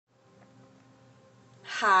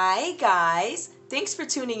Hi guys, thanks for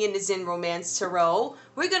tuning in to Zen Romance Tarot.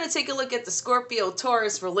 We're going to take a look at the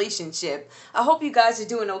Scorpio-Taurus relationship. I hope you guys are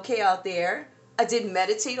doing okay out there. I did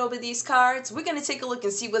meditate over these cards. We're going to take a look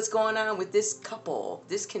and see what's going on with this couple,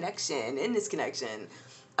 this connection.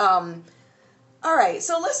 Alright,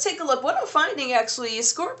 so let's take a look. What I'm finding actually is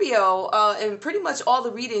Scorpio, and pretty much all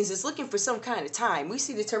the readings, is looking for some kind of time. We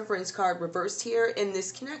see the Temperance card reversed here in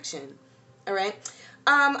this connection. Alright?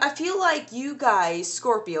 I feel like you guys,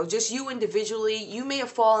 Scorpio, just you individually, you may have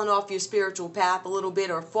fallen off your spiritual path a little bit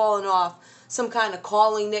or fallen off some kind of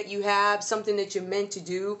calling that you have, something that you're meant to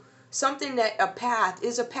do, something that a path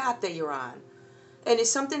that you're on. And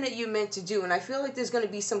it's something that you're meant to do. And I feel like there's going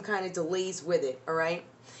to be some kind of delays with it, all right?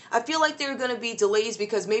 I feel like there are going to be delays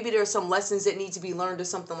because maybe there are some lessons that need to be learned or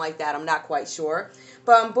something like that. I'm not quite sure.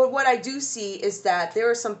 But what I do see is that there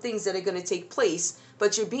are some things that are going to take place,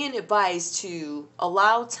 but you're being advised to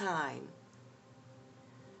allow time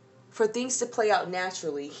for things to play out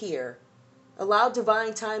naturally here. Allow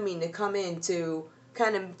divine timing to come in to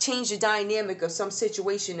kind of change the dynamic of some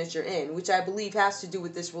situation that you're in, which I believe has to do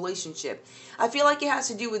with this relationship. I feel like it has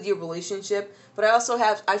to do with your relationship, but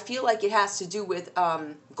I feel like it has to do with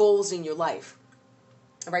goals in your life.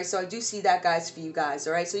 All right, so I do see that, guys, for you guys.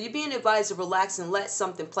 All right, so you're being advised to relax and let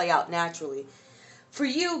something play out naturally. For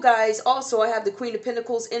you guys, also, I have the Queen of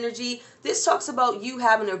Pentacles energy. This talks about you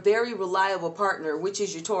having a very reliable partner, which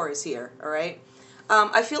is your Taurus here, all right?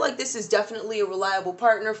 I feel like this is definitely a reliable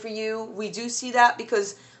partner for you. We do see that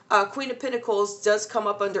because Queen of Pentacles does come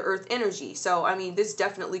up under Earth energy. So, I mean, this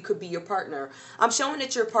definitely could be your partner. I'm showing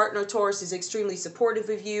that your partner, Taurus, is extremely supportive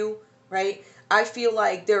of you, right? I feel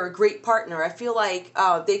like they're a great partner. I feel like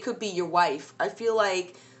they could be your wife. I feel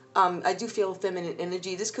like I do feel feminine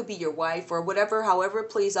energy. This could be your wife or whatever, however it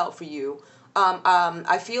plays out for you.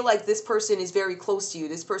 I feel like this person is very close to you.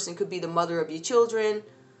 This person could be the mother of your children,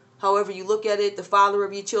 however you look at it, the father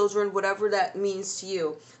of your children, whatever that means to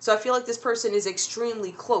you. So I feel like this person is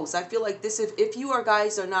extremely close. I feel like this, if you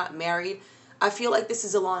guys are not married, I feel like this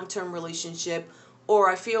is a long-term relationship, or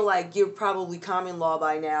I feel like you're probably common law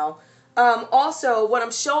by now. Also, what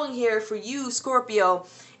I'm showing here for you, Scorpio,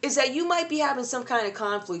 is that you might be having some kind of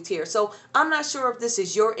conflict here. So I'm not sure if this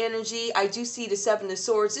is your energy. I do see the Seven of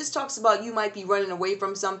Swords. This talks about you might be running away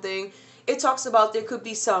from something. It talks about there could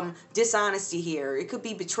be some dishonesty here. It could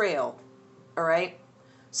be betrayal. All right.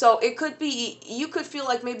 So it could be, you could feel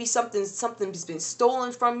like maybe something's been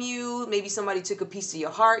stolen from you. Maybe somebody took a piece of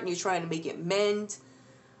your heart and you're trying to make it mend.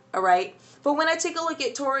 All right. But when I take a look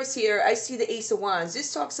at Taurus here, I see the Ace of Wands.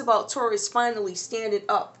 This talks about Taurus finally standing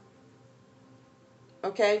up.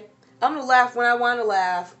 Okay. I'm going to laugh when I want to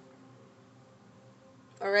laugh.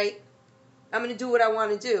 All right. I'm going to do what I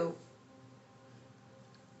want to do.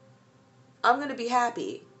 I'm going to be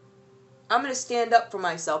happy. I'm going to stand up for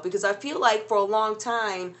myself because I feel like for a long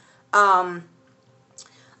time, I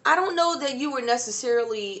don't know that you were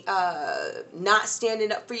necessarily not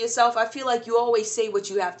standing up for yourself. I feel like you always say what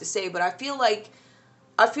you have to say, but I feel like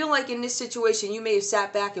in this situation you may have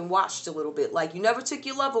sat back and watched a little bit. Like you never took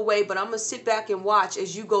your love away, but I'm going to sit back and watch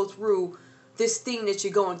as you go through this thing that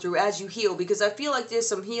you're going through, as you heal, because I feel like there's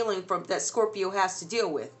some healing from that Scorpio has to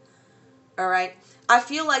deal with. All right. I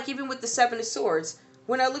feel like even with the Seven of Swords,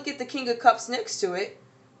 when I look at the King of Cups next to it,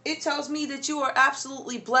 it tells me that you are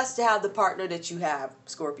absolutely blessed to have the partner that you have,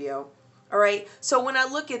 Scorpio. All right. So when I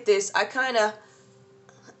look at this, it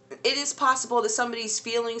is possible that somebody's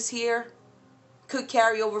feelings here could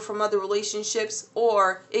carry over from other relationships,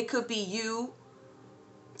 or it could be you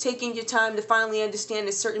taking your time to finally understand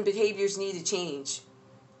that certain behaviors need to change.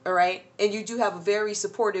 All right. And you do have a very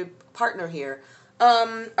supportive partner here.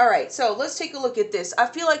 All right, so let's take a look at this. I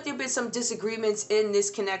feel like there have been some disagreements in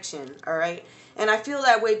this connection, all right? And I feel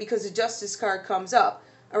that way because the Justice card comes up,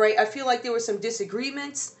 all right? I feel like there were some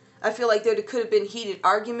disagreements. I feel like there could have been heated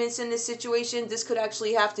arguments in this situation. This could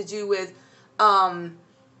actually have to do with,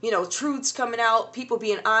 truths coming out, people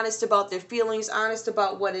being honest about their feelings, honest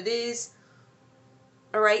about what it is,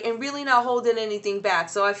 all right? And really not holding anything back.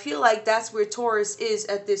 So I feel like that's where Taurus is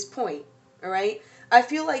at this point, all right? I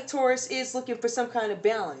feel like Taurus is looking for some kind of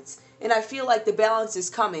balance. And I feel like the balance is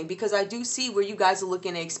coming because I do see where you guys are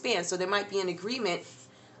looking to expand. So there might be an agreement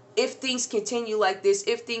if things continue like this,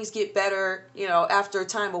 if things get better, after a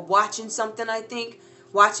time of watching something, I think.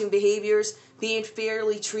 Watching behaviors, being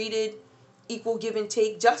fairly treated, equal give and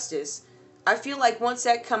take, justice. I feel like once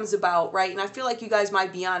that comes about, right, and I feel like you guys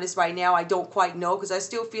might be honest right now. I don't quite know because I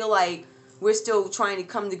still feel like we're still trying to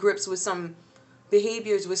come to grips with some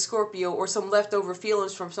behaviors with Scorpio or some leftover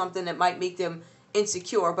feelings from something that might make them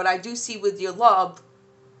insecure. But I do see with your love,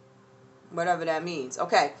 whatever that means.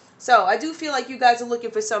 Okay, so I do feel like you guys are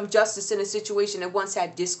looking for some justice in a situation that once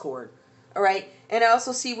had discord. All right, and I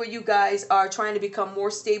also see where you guys are trying to become more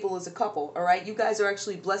stable as a couple. All right, you guys are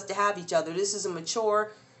actually blessed to have each other. This is a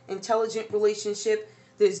mature, intelligent relationship.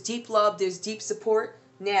 There's deep love, there's deep support.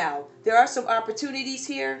 Now, there are some opportunities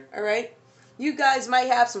here. All right, you guys might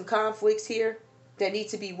have some conflicts here that need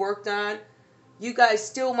to be worked on. You guys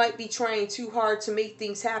still might be trying too hard to make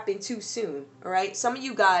things happen too soon. All right, some of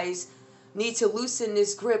you guys need to loosen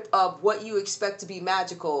this grip of what you expect to be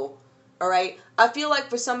magical. All right, I feel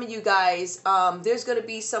like for some of you guys, there's going to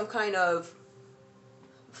be some kind of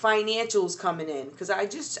financials coming in, because I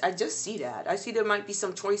just see that. I see there might be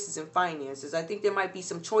some choices in finances. I think there might be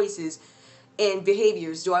some choices in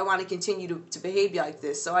behaviors. Do I want to continue to behave like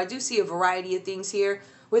this? So I do see a variety of things here.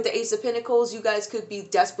 With the Ace of Pentacles, you guys could be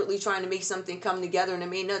desperately trying to make something come together, and it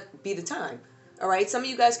may not be the time. All right, some of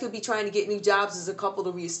you guys could be trying to get new jobs as a couple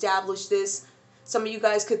to reestablish this. Some of you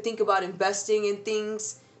guys could think about investing in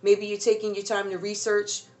things. Maybe you're taking your time to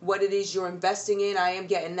research what it is you're investing in. I am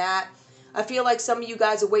getting that. I feel like some of you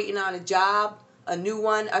guys are waiting on a job, a new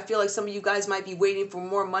one. I feel like some of you guys might be waiting for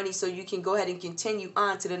more money so you can go ahead and continue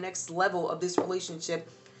on to the next level of this relationship.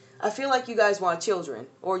 I feel like you guys want children,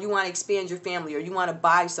 or you want to expand your family, or you want to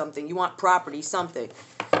buy something, you want property, something.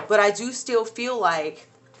 But I do still feel like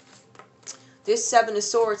this Seven of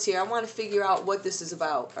Swords here, I want to figure out what this is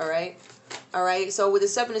about, all right? All right, so with the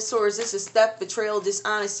Seven of Swords, this is theft, betrayal,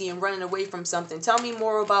 dishonesty, and running away from something. Tell me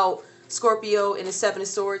more about Scorpio and the Seven of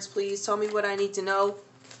Swords, please. Tell me what I need to know.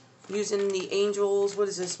 Using the angels, what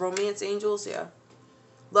is this, romance angels? Yeah.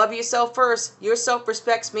 Love yourself first. Your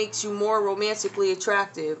self-respect makes you more romantically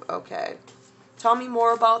attractive. Okay. Tell me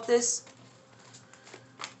more about this.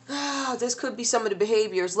 This could be some of the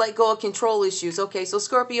behaviors. Let go of control issues. Okay, so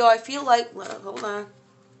Scorpio, I feel like, hold on.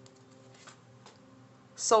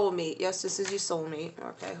 Soulmate. Yes, this is your soulmate.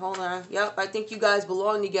 Okay, hold on. Yep, I think you guys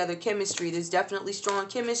belong together. Chemistry. There's definitely strong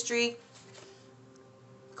chemistry.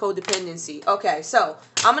 Codependency. Okay, so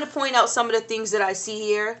I'm going to point out some of the things that I see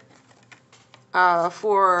here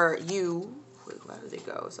for you. Wait, where did it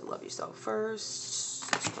go? So love yourself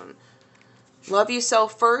first. This one. Love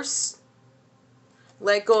yourself first.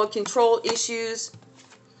 Let go of control issues.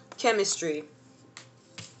 Chemistry.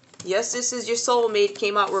 Yes, this is your soulmate.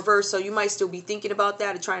 Came out reverse, so you might still be thinking about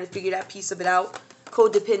that and trying to figure that piece of it out.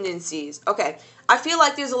 Codependencies. Okay, I feel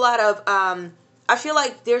like there's a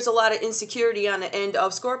lot of insecurity on the end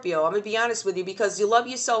of Scorpio. I'm gonna be honest with you, because you love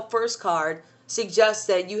yourself first card suggests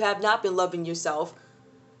that you have not been loving yourself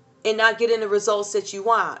and not getting the results that you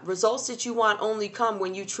want. Results that you want only come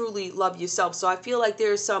when you truly love yourself. So I feel like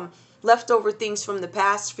there's some leftover things from the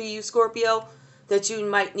past for you, Scorpio, that you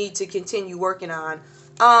might need to continue working on.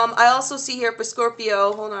 I also see here for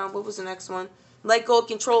Scorpio, hold on, what was the next one? Let go of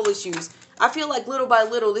control issues. I feel like little by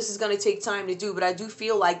little this is going to take time to do, but I do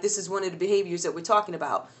feel like this is one of the behaviors that we're talking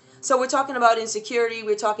about. So we're talking about insecurity,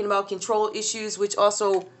 we're talking about control issues, which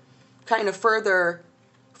also kind of further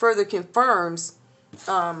confirms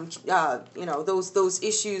those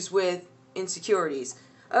issues with insecurities.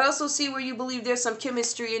 I also see where you believe there's some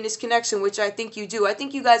chemistry in this connection, which I think you do. I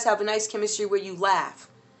think you guys have a nice chemistry where you laugh.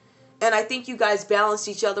 And I think you guys balance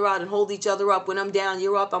each other out and hold each other up. When I'm down,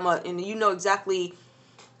 you're up. And you know exactly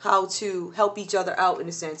how to help each other out in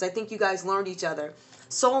a sense. I think you guys learned each other.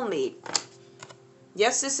 Soulmate.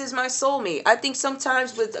 Yes, this is my soulmate. I think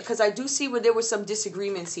sometimes because I do see where there were some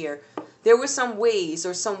disagreements here. There were some ways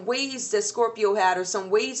that Scorpio had, or some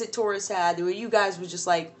ways that Taurus had, where you guys were just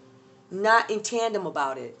like not in tandem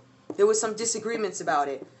about it. There were some disagreements about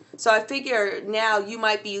it. So I figure now you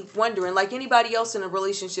might be wondering, like anybody else in a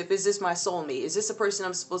relationship, is this my soulmate? Is this a person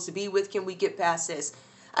I'm supposed to be with? Can we get past this?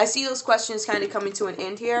 I see those questions kind of coming to an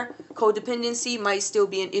end here. Codependency might still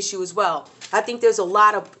be an issue as well. I think there's a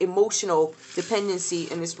lot of emotional dependency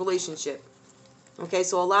in this relationship. Okay,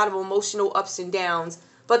 so a lot of emotional ups and downs.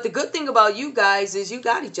 But the good thing about you guys is you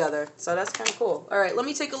got each other. So that's kind of cool. All right, let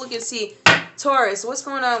me take a look and see. Taurus, what's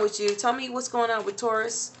going on with you? Tell me what's going on with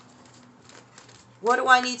Taurus. What do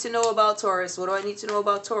I need to know about Taurus? What do I need to know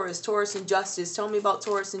about Taurus? Taurus and justice. Tell me about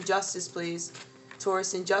Taurus and justice, please.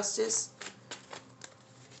 Taurus and justice.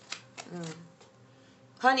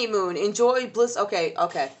 Honeymoon. Enjoy bliss. Okay.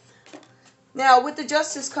 Now, with the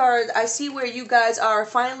Justice card, I see where you guys are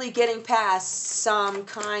finally getting past some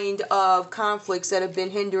kind of conflicts that have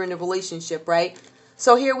been hindering the relationship, right?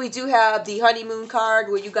 So here we do have the honeymoon card,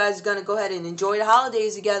 where you guys are going to go ahead and enjoy the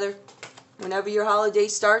holidays together. Whenever your holiday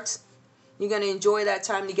starts, you're going to enjoy that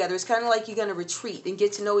time together. It's kind of like you're going to retreat and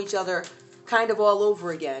get to know each other kind of all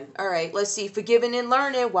over again. All right, let's see. Forgiving and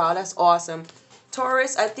learning. Wow, that's awesome.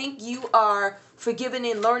 Taurus, I think you are forgiving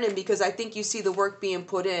and learning because I think you see the work being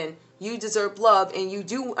put in. You deserve love, and you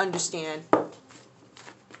do understand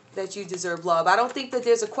that you deserve love. I don't think that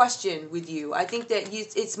there's a question with you. I think that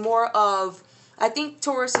it's more of, I think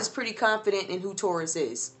Taurus is pretty confident in who Taurus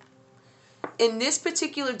is. In this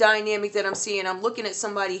particular dynamic that I'm seeing, I'm looking at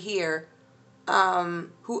somebody here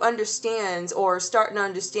who understands or starting to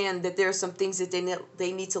understand that there are some things that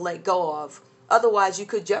they need to let go of. Otherwise, you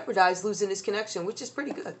could jeopardize losing this connection, which is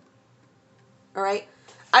pretty good. All right.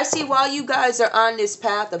 I see while you guys are on this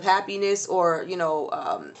path of happiness or,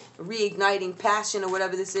 reigniting passion or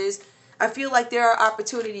whatever this is, I feel like there are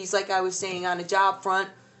opportunities, like I was saying, on a job front,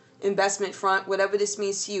 investment front, whatever this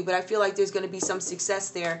means to you. But I feel like there's going to be some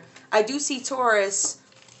success there. I do see Taurus,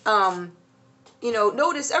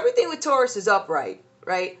 notice everything with Taurus is upright,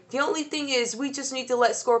 right? The only thing is we just need to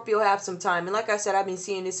let Scorpio have some time. And like I said, I've been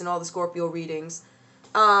seeing this in all the Scorpio readings.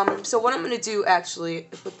 So what I'm going to do, actually,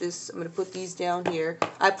 I'm going to put these down here.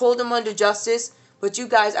 I pulled them under justice, but you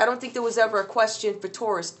guys, I don't think there was ever a question for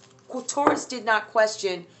Taurus. Taurus did not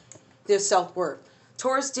question their self-worth.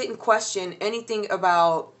 Taurus didn't question anything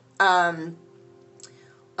about,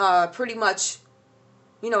 pretty much,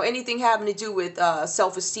 anything having to do with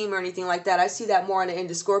self-esteem or anything like that. I see that more on the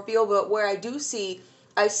end of Scorpio, but where I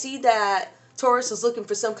see that Taurus is looking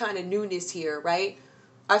for some kind of newness here, right?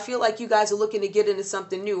 I feel like you guys are looking to get into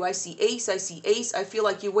something new. I see ace. I feel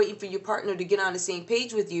like you're waiting for your partner to get on the same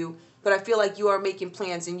page with you, but I feel like you are making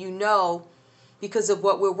plans, and because of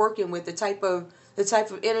what we're working with, the type of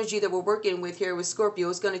energy that we're working with here with Scorpio,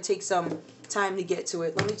 it's going to take some time to get to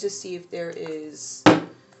it. Let me just see if there is,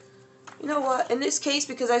 you know what, in this case,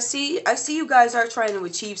 because I see you guys are trying to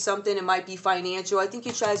achieve something. It might be financial. I think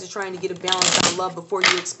you guys are trying to get a balance on love before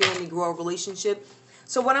you expand and grow a relationship.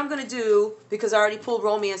 So what I'm going to do, because I already pulled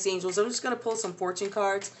Romance Angels, I'm just going to pull some fortune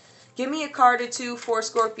cards. Give me a card or two for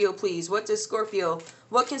Scorpio, please. What can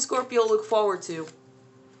Scorpio look forward to?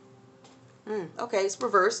 Okay, it's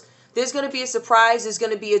reversed. There's going to be a surprise. There's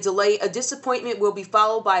going to be a delay. A disappointment will be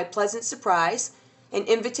followed by a pleasant surprise. An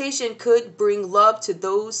invitation could bring love to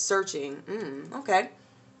those searching. Okay.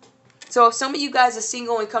 So if some of you guys are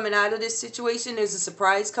single and coming out of this situation, there's a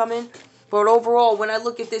surprise coming. But overall, when I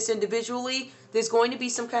look at this individually, there's going to be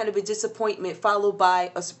some kind of a disappointment followed by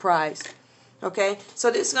a surprise. Okay? So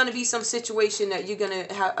there's going to be some situation that you're going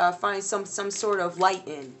to find some sort of light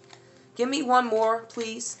in. Give me one more,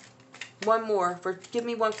 please. One more. Give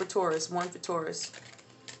me one for Taurus. One for Taurus.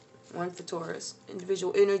 One for Taurus.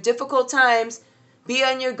 Individual. In difficult times, be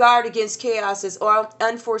on your guard against chaos or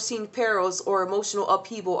unforeseen perils or emotional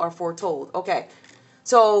upheaval are foretold. Okay.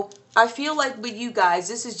 So I feel like with you guys,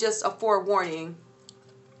 this is just a forewarning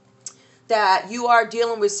that you are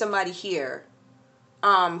dealing with somebody here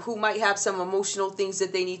who might have some emotional things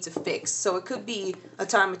that they need to fix. So it could be a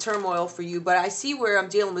time of turmoil for you, but I see where I'm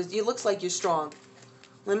dealing with. It looks like you're strong.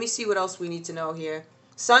 Let me see what else we need to know here.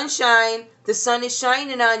 Sunshine. The sun is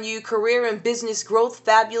shining on you. Career and business growth.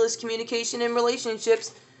 Fabulous communication and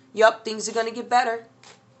relationships. Yup, things are going to get better.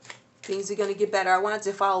 Things are going to get better. I wanted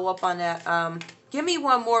to follow up on that. Give me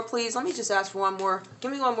one more, please. Let me just ask for one more.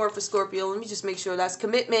 Give me one more for Scorpio. Let me just make sure that's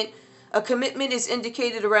commitment. A commitment is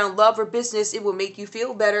indicated around love or business. It will make you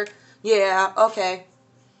feel better. Yeah, okay.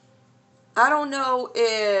 I don't know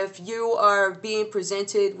if you are being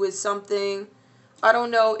presented with something. I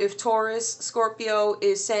don't know if Taurus, Scorpio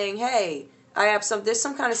is saying, hey, there's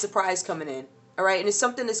some kind of surprise coming in. All right. And it's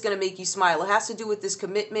something that's going to make you smile. It has to do with this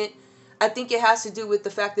commitment. I think it has to do with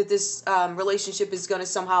the fact that this relationship is going to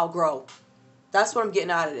somehow grow. That's what I'm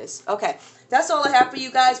getting out of this. Okay. That's all I have for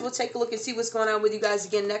you guys. We'll take a look and see what's going on with you guys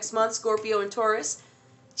again next month. Scorpio and Taurus,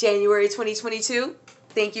 January 2022.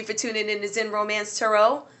 Thank you for tuning in to Zen Romance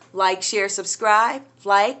Tarot. Like, share, subscribe.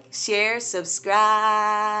 Like, share,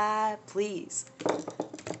 subscribe. Please.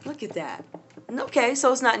 Look at that. Okay,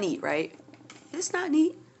 so it's not neat, right? It's not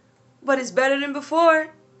neat. But it's better than before.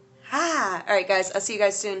 All right, guys. I'll see you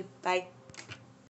guys soon. Bye.